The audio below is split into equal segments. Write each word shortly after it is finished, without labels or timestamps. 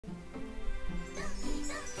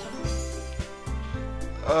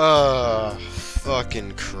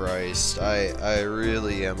Fucking Christ. I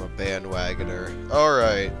really am a bandwagoner.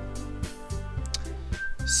 Alright.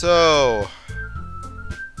 So,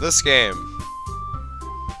 this game.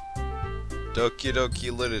 Doki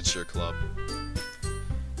Doki Literature Club.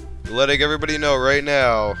 Letting everybody know right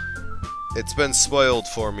now, it's been spoiled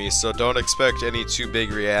for me, so don't expect any too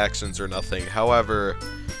big reactions or nothing. However,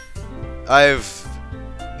 I've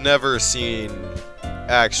never seen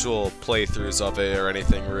actual playthroughs of it or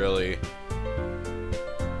anything really.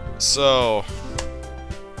 So,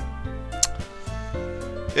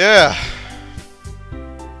 yeah.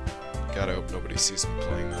 Gotta hope nobody sees me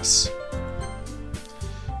playing this.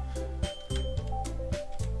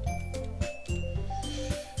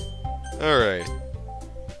 Alright.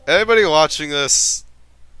 Anybody watching this,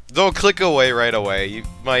 don't click away right away. You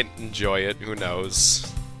might enjoy it, who knows.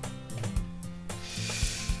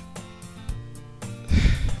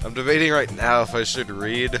 I'm debating right now if I should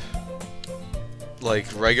read like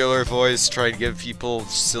regular voice, try and give people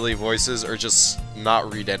silly voices, or just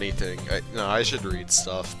not read anything. No, I should read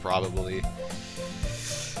stuff, probably.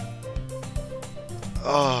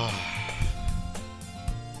 Oh.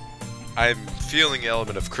 I'm feeling an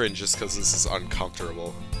element of cringe just because this is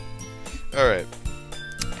uncomfortable. Alright.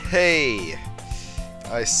 Hey!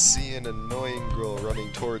 I see an annoying girl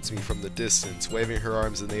running towards me from the distance, waving her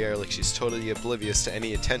arms in the air like she's totally oblivious to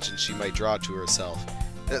any attention she might draw to herself.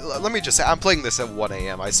 Let me just say, I'm playing this at 1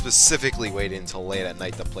 AM. I specifically waited until late at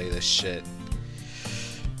night to play this shit.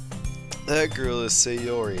 That girl is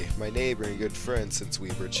Sayori, my neighbor and good friend since we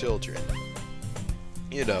were children.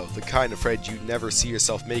 You know, the kind of friend you never see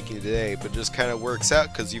yourself making today, but just kind of works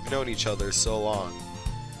out because you've known each other so long.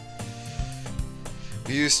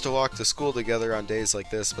 We used to walk to school together on days like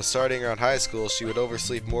this, but starting around high school, she would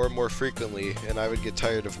oversleep more and more frequently, and I would get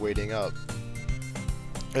tired of waiting up.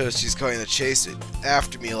 She's going to chase it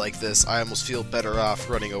after me like this, I almost feel better off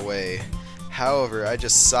running away. However, I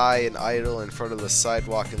just sigh and idle in front of the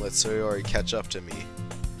sidewalk and let Sayori catch up to me.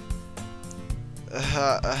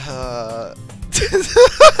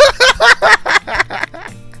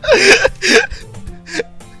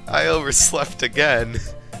 I overslept again,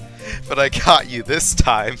 but I got you this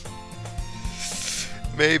time.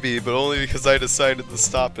 Maybe, but only because I decided to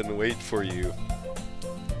stop and wait for you.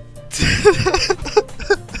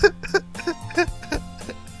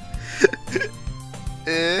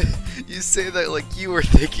 You say that like you were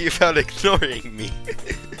thinking about ignoring me.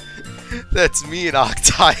 That's mean,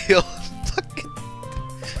 Octile.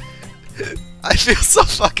 I feel so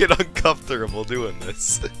fucking uncomfortable doing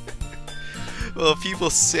this. Well, if people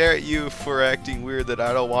stare at you for acting weird, then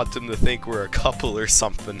I don't want them to think we're a couple or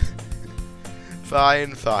something.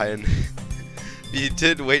 Fine, fine. You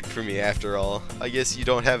did wait for me after all. I guess you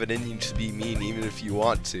don't have it in you to be mean even if you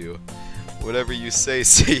want to. Whatever you say,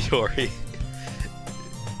 Sayori.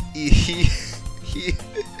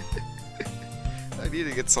 I need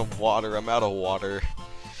to get some water. I'm out of water.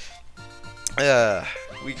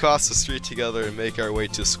 We cross the street together and make our way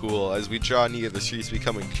to school. As we draw near, the streets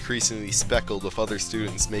become increasingly speckled with other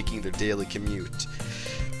students making their daily commute.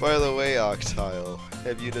 By the way, Octile,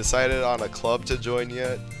 have you decided on a club to join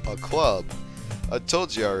yet? A club? I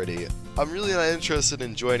told you already. I'm really not interested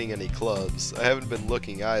in joining any clubs. I haven't been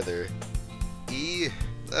looking either.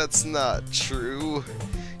 That's not true.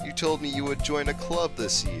 You told me you would join a club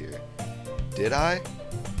this year. Did I?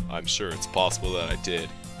 I'm sure it's possible that I did,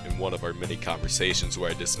 in one of our many conversations where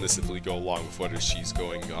I dismissively go along with what she's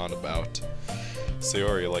going on about.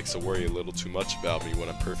 Sayori likes to worry a little too much about me when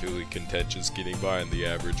I'm perfectly content just getting by on the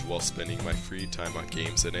average while spending my free time on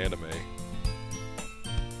games and anime.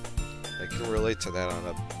 I can relate to that on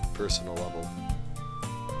a personal level.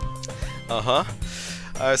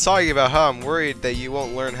 I was talking about how I'm worried that you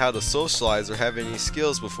won't learn how to socialize or have any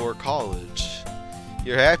skills before college.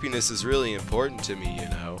 Your happiness is really important to me, you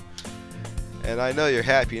know. And I know you're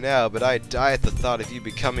happy now, but I die at the thought of you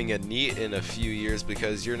becoming a NEET in a few years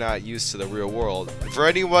because you're not used to the real world. For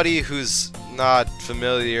anybody who's not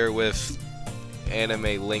familiar with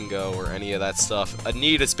anime lingo or any of that stuff, a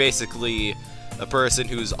NEET is basically a person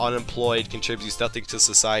who's unemployed, contributes nothing to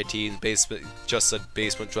society, just a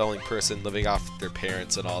basement-dwelling person living off their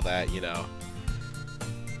parents and all that, you know.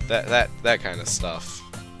 That kind of stuff.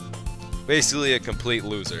 Basically a complete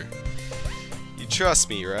loser. You trust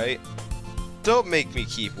me, right? Don't make me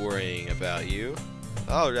keep worrying about you.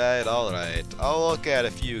 Alright, alright. I'll look at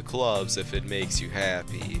a few clubs if it makes you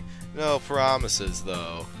happy. No promises,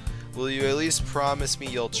 though. Will you at least promise me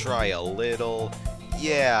you'll try a little?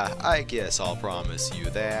 Yeah, I guess I'll promise you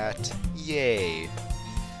that. Yay.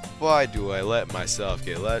 Why do I let myself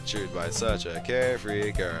get lectured by such a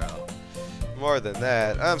carefree girl? More than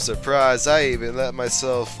that, I'm surprised I even let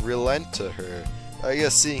myself relent to her. I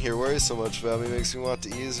guess seeing her worry so much about me makes me want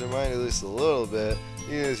to ease her mind at least a little bit,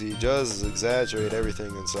 even if he does exaggerate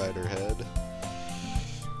everything inside her head.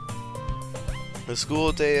 The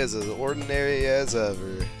school day is as ordinary as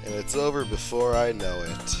ever, and it's over before I know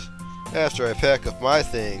it. After I pack up my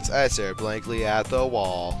things, I stare blankly at the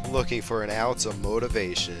wall, looking for an ounce of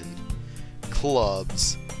motivation.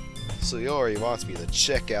 Clubs. Sayori wants me to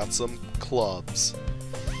check out some clubs.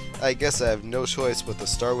 I guess I have no choice but to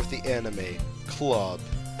start with the anime club.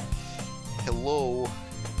 Hello,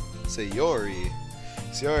 Sayori.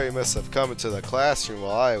 Sayori must have come into the classroom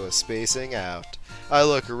while I was spacing out. I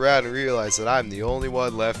look around and realize that I'm the only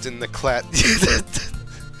one left in the class.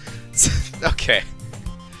 Okay.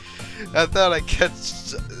 I thought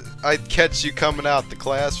I'd catch you coming out the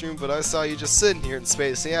classroom, but I saw you just sitting here and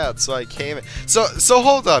spacing out, so I came in. So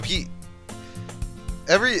hold up.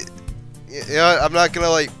 I'm not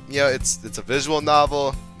gonna it's a visual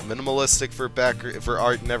novel, minimalistic for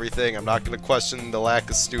art and everything. I'm not gonna question the lack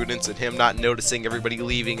of students and him not noticing everybody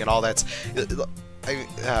leaving and all that.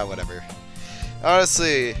 Whatever.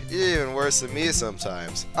 Honestly, you're even worse than me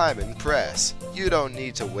sometimes. I'm impressed. You don't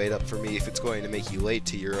need to wait up for me if it's going to make you late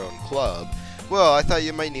to your own club. Well, I thought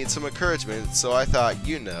you might need some encouragement, so I thought,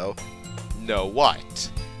 Know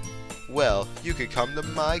what? Well, you could come to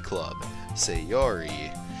my club,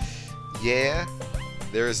 Sayori. Yeah?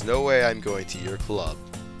 There is no way I'm going to your club.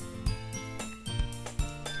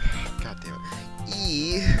 God damn it.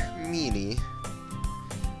 Meanie.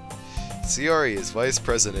 Sayori is vice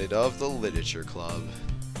president of the literature club.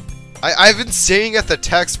 I've been staring at the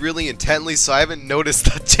text really intently, so I haven't noticed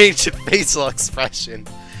the change in facial expression.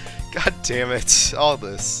 God damn it, all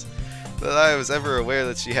this. That I was ever aware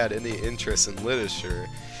that she had any interest in literature.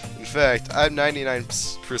 In fact, I'm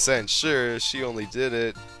 99% sure she only did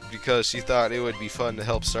it because she thought it would be fun to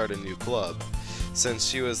help start a new club. Since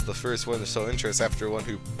she was the first one to show interest after one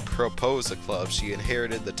who proposed a club, she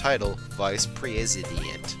inherited the title Vice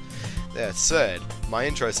President. That said, my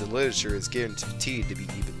interest in literature is guaranteed to be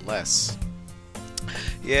even less.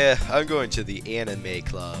 Yeah, I'm going to the anime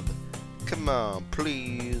club. Come on,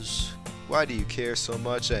 please. Why do you care so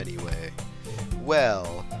much anyway?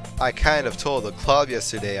 Well, I kind of told the club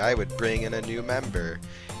yesterday I would bring in a new member,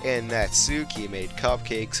 and Natsuki made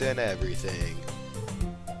cupcakes and everything.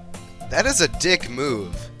 That is a dick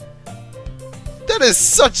move. That is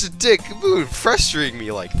such a dick move, frustrating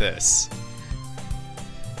me like this.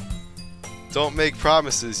 Don't make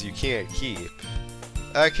promises you can't keep.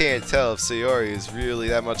 I can't tell if Sayori is really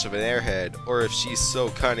that much of an airhead, or if she's so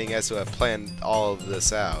cunning as to have planned all of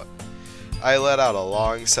this out. I let out a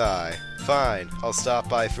long sigh. Fine, I'll stop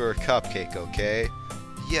by for a cupcake, okay?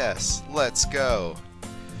 Yes, let's go.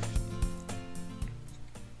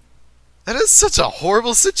 That is such a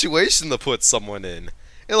horrible situation to put someone in.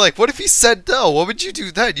 And like, what if he said no? What would you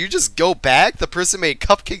do then? You just go back? The person made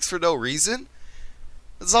cupcakes for no reason?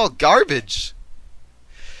 It's all garbage.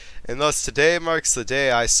 And thus today marks the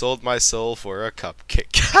day I sold my soul for a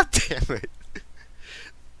cupcake. God damn it.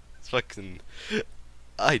 It's fucking...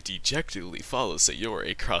 I dejectedly follow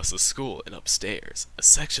Sayori across the school and upstairs, a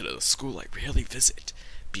section of the school I rarely visit,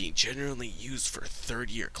 being generally used for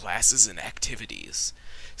third-year classes and activities.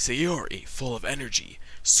 Sayori, full of energy,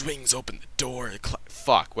 swings open the door,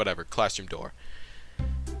 classroom door.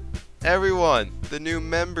 Everyone, the new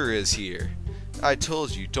member is here. I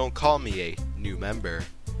told you, don't call me a new member.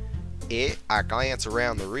 I glance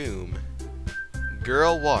around the room.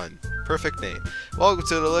 Girl 1. Perfect name. Welcome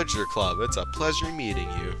to the literature club. It's a pleasure meeting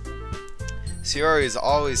you. Sayori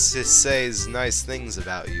always just says nice things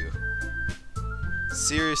about you.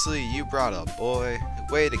 Seriously, you brought a boy?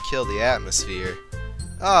 Way to kill the atmosphere.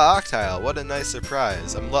 Ah, Octile, what a nice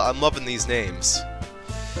surprise. I'm loving these names.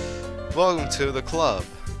 Welcome to the club.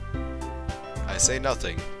 I say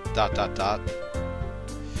nothing. ...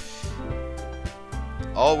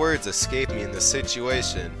 All words escape me in this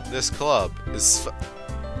situation. This club is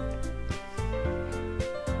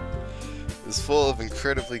full of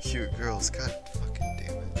incredibly cute girls. God fucking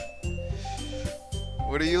damn it.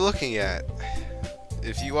 What are you looking at?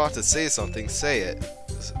 If you want to say something, say it.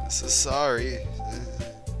 Sorry.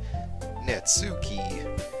 Natsuki.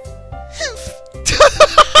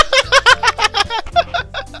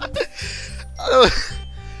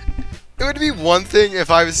 It would be one thing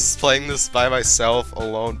if I was just playing this by myself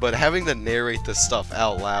alone, but having to narrate this stuff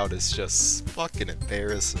out loud is just fucking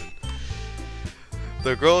embarrassing.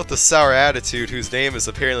 The girl with the sour attitude, whose name is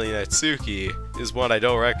apparently Natsuki, is one I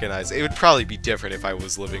don't recognize. It would probably be different if I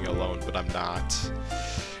was living alone, but I'm not.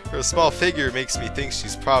 Her small figure makes me think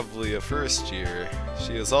she's probably a first year.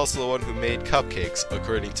 She is also the one who made cupcakes,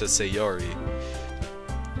 according to Sayori.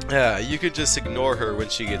 Yeah, you can just ignore her when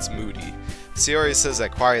she gets moody. Sayori says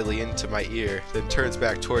that quietly into my ear, then turns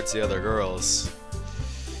back towards the other girls.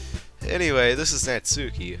 Anyway, this is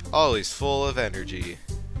Natsuki, always full of energy.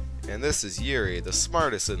 And this is Yuri, the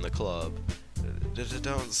smartest in the club.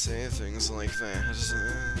 Don't say things like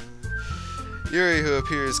that. Yuri, who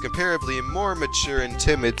appears comparably more mature and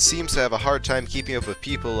timid, seems to have a hard time keeping up with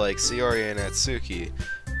people like Sayori and Natsuki.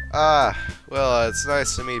 Ah, well, it's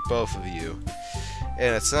nice to meet both of you.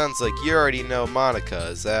 And it sounds like you already know Monica,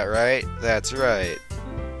 is that right? That's right.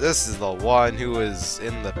 This is the one who was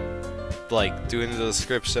in the, doing the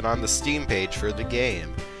description on the Steam page for the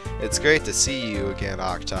game. It's great to see you again,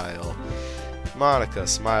 Octile. Monica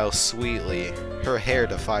smiles sweetly. Her hair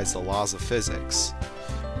defies the laws of physics.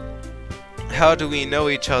 How do we know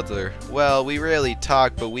each other? Well, we rarely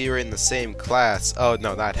talk, but we were in the same class. Oh,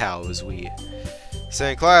 no, not how, it was we.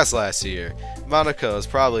 Same class last year. Monica is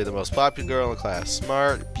probably the most popular girl in the class.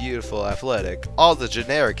 Smart, beautiful, athletic. All the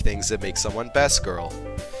generic things that make someone best girl.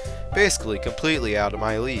 Basically, completely out of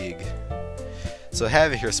my league. So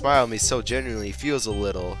having her smile at me so genuinely feels a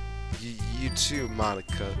little. You too,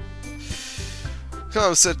 Monica.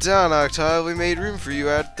 Come sit down, Octile. We made room for you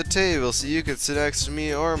at the table so you could sit next to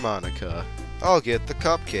me or Monica. I'll get the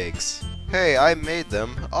cupcakes. Hey, I made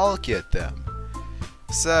them. I'll get them.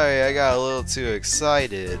 Sorry, I got a little too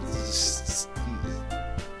excited.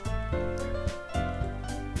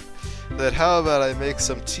 Then how about I make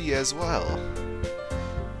some tea as well?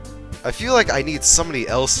 I feel like I need somebody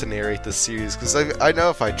else to narrate this series, because I know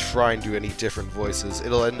if I try and do any different voices,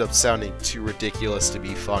 it'll end up sounding too ridiculous to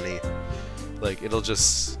be funny. Like, it'll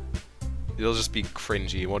just be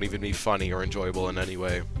cringy. It won't even be funny or enjoyable in any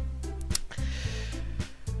way.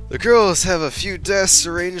 The girls have a few desks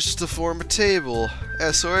arranged to form a table.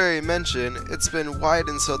 As Sayori mentioned, it's been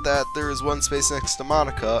widened so that there is one space next to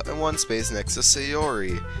Monica and one space next to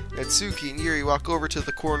Sayori. Natsuki and Yuri walk over to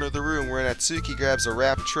the corner of the room where Natsuki grabs a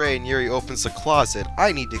wrapped tray and Yuri opens the closet.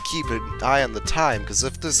 I need to keep an eye on the time, because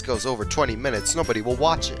if this goes over 20 minutes, nobody will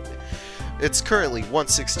watch it. It's currently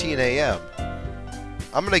 1:16 a.m.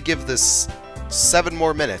 I'm gonna give this 7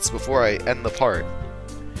 more minutes before I end the part.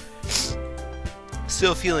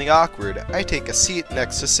 Still feeling awkward, I take a seat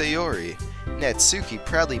next to Sayori. Natsuki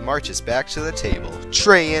proudly marches back to the table,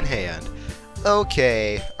 tray in hand.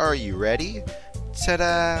 Okay, are you ready?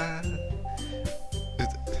 Ta-da!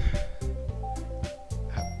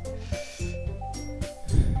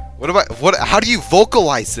 How do you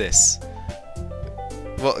vocalize this?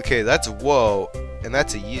 Well, okay, that's whoa, and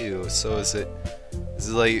that's a U, so is it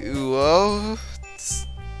like ooh-oh?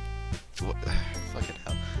 Fucking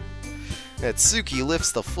hell. Natsuki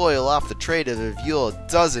lifts the foil off the tray to reveal a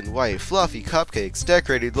dozen white, fluffy cupcakes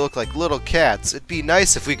decorated to look like little cats. It'd be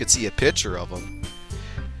nice if we could see a picture of them.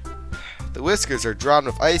 The whiskers are drawn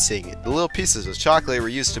with icing. The little pieces of chocolate were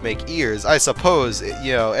used to make ears. I suppose,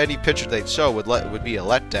 you know, any picture they'd show would be a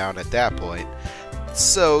letdown at that point.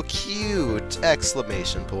 So cute!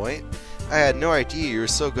 Exclamation point. I had no idea you were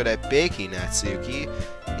so good at baking, Natsuki.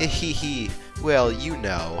 Hehe. Well, you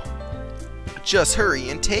know. Just hurry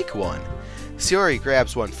and take one. Sayori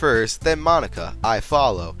grabs one first, then Monica. I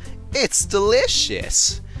follow. It's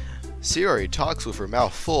delicious! Sayori talks with her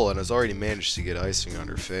mouth full and has already managed to get icing on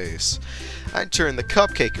her face. I turn the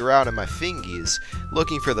cupcake around in my fingies,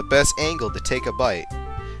 looking for the best angle to take a bite.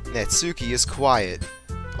 Natsuki is quiet.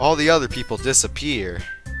 All the other people disappear.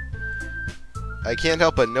 I can't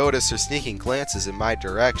help but notice her sneaking glances in my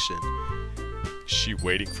direction. Is she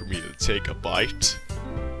waiting for me to take a bite?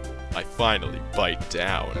 I finally bite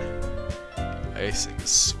down. Icing is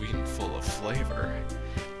sweet and full of flavor.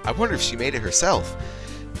 I wonder if she made it herself.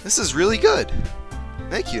 This is really good.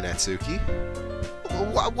 Thank you, Natsuki.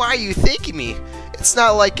 Why are you thanking me? It's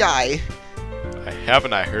not like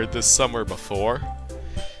Haven't I heard this somewhere before?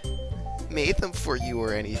 Made them for you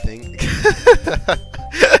or anything.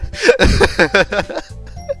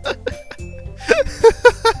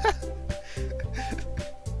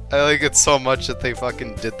 I like it so much that they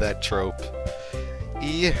fucking did that trope.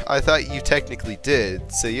 I thought you technically did.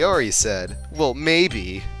 Sayori said, well,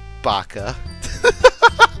 maybe, Baka.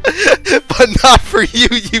 But not for you,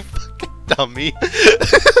 you fucking dummy.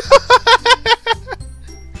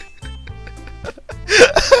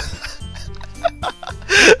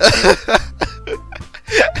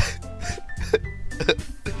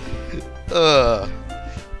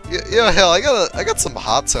 Yeah, hell, I got some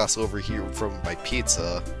hot sauce over here from my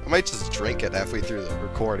pizza. I might just drink it halfway through the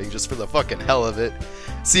recording just for the fucking hell of it.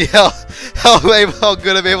 See how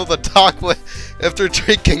good I'm able to talk after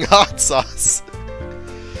drinking hot sauce.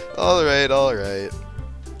 Alright, alright.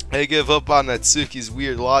 I give up on Natsuki's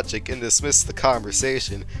weird logic and dismiss the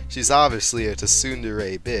conversation. She's obviously a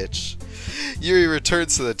tsundere bitch. Yuri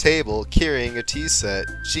returns to the table, carrying a tea set.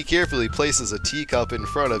 She carefully places a teacup in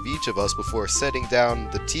front of each of us before setting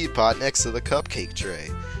down the teapot next to the cupcake tray.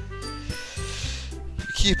 You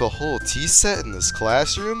keep a whole tea set in this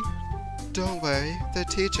classroom? Don't worry, the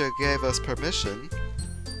teacher gave us permission.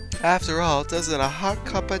 After all, doesn't a hot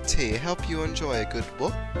cup of tea help you enjoy a good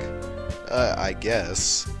book? I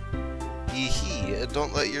guess. Hee,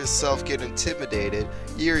 don't let yourself get intimidated.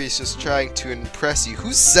 Yuri's just trying to impress you.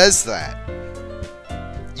 Who says that?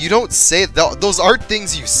 You don't say those aren't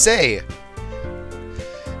things you say.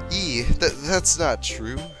 That's not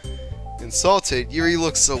true. Insulted, Yuri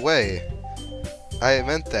looks away. I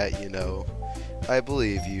meant that, you know. I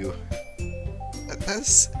believe you.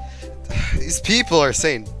 These people are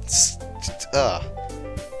saying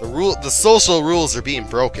the social rules are being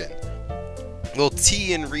broken. Well,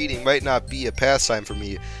 tea and reading might not be a pastime for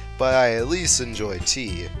me, but I at least enjoy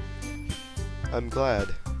tea. I'm glad.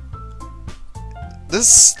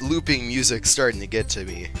 This looping music's starting to get to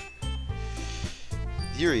me.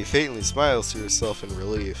 Yuri faintly smiles to herself in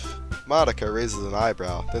relief. Madoka raises an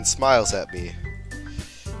eyebrow, then smiles at me.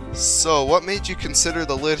 So, what made you consider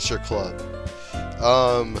the literature club?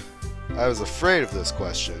 I was afraid of this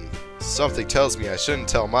question. Something tells me I shouldn't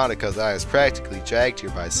tell Madoka that I was practically dragged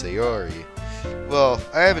here by Sayori. Well,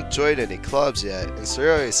 I haven't joined any clubs yet, and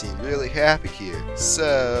Sayori seemed really happy here,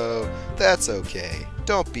 so that's okay.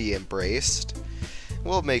 Don't be embraced.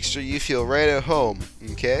 We'll make sure you feel right at home,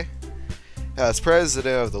 okay? As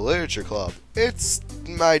president of the literature club, it's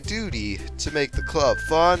my duty to make the club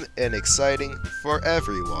fun and exciting for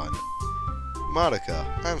everyone. Madoka,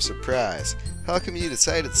 I'm surprised. How come you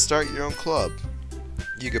decided to start your own club?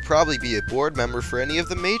 You could probably be a board member for any of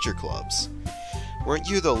the major clubs. Weren't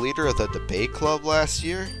you the leader of the debate club last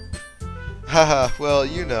year? Haha, well,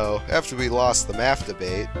 you know, after we lost the math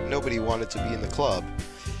debate, nobody wanted to be in the club.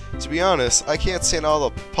 To be honest, I can't stand all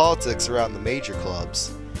the politics around the major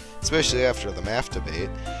clubs, especially after the math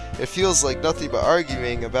debate. It feels like nothing but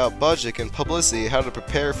arguing about budget and publicity, how to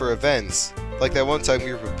prepare for events, like that one time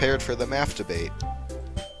we were prepared for the math debate.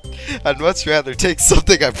 I'd much rather take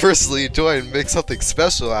something I personally enjoy and make something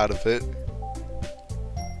special out of it.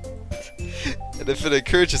 And if it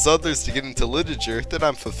encourages others to get into literature, then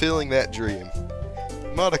I'm fulfilling that dream.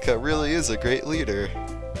 Madoka really is a great leader.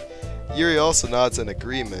 Yuri also nods in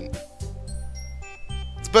agreement.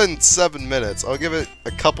 It's been 7 minutes. I'll give it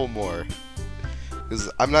a couple more,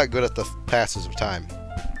 because I'm not good at the passage of time.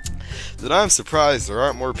 Then I'm surprised there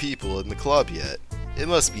aren't more people in the club yet. It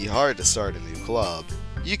must be hard to start a new club.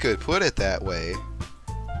 You could put it that way.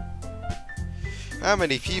 How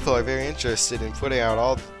many people are very interested in putting out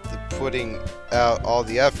all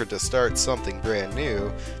the effort to start something brand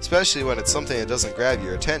new, especially when it's something that doesn't grab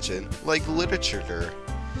your attention, like literature.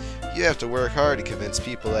 You have to work hard to convince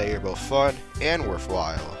people that you're both fun and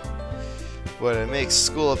worthwhile. But it makes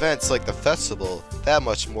school events like the festival that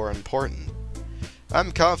much more important.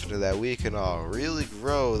 I'm confident that we can all really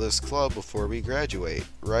grow this club before we graduate,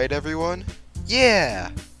 right everyone?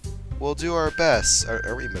 Yeah! We'll do our best.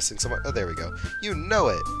 Are we missing someone? Oh, there we go. You know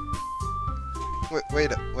it!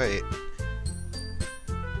 Wait.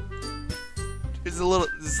 There's a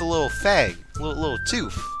little fang, little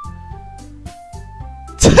tooth.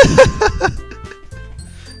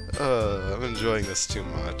 I'm enjoying this too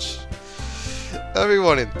much.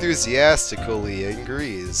 Everyone enthusiastically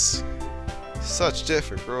agrees. Such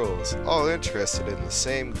different roles, all interested in the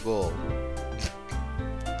same goal.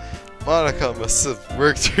 Madoka must have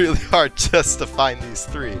worked really hard just to find these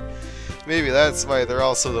three. Maybe that's why they're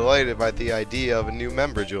all so delighted by the idea of a new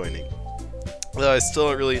member joining. Though I still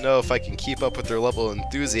don't really know if I can keep up with their level of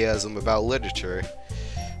enthusiasm about literature.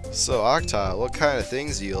 So, Octa, what kind of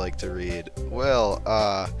things do you like to read? Well,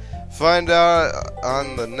 find out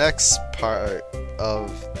on the next part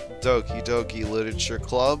of Doki Doki Literature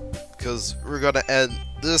Club, because we're gonna end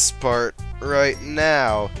this part right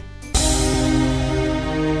now.